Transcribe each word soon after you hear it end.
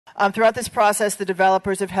Throughout this process, the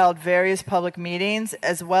developers have held various public meetings,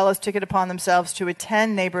 as well as took it upon themselves to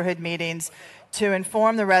attend neighborhood meetings to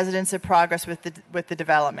inform the residents of progress with the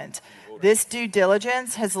development. This due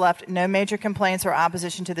diligence has left no major complaints or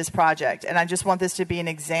opposition to this project, and I just want this to be an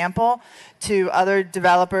example to other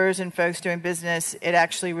developers and folks doing business. It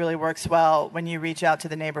actually really works well when you reach out to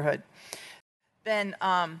the neighborhood. Then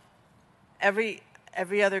every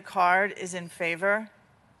other card is in favor.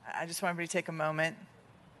 I just want everybody to take a moment.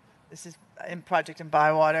 This is a project in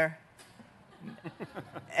Bywater.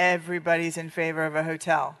 Everybody's in favor of a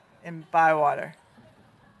hotel in Bywater.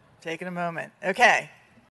 Taking a moment. Okay.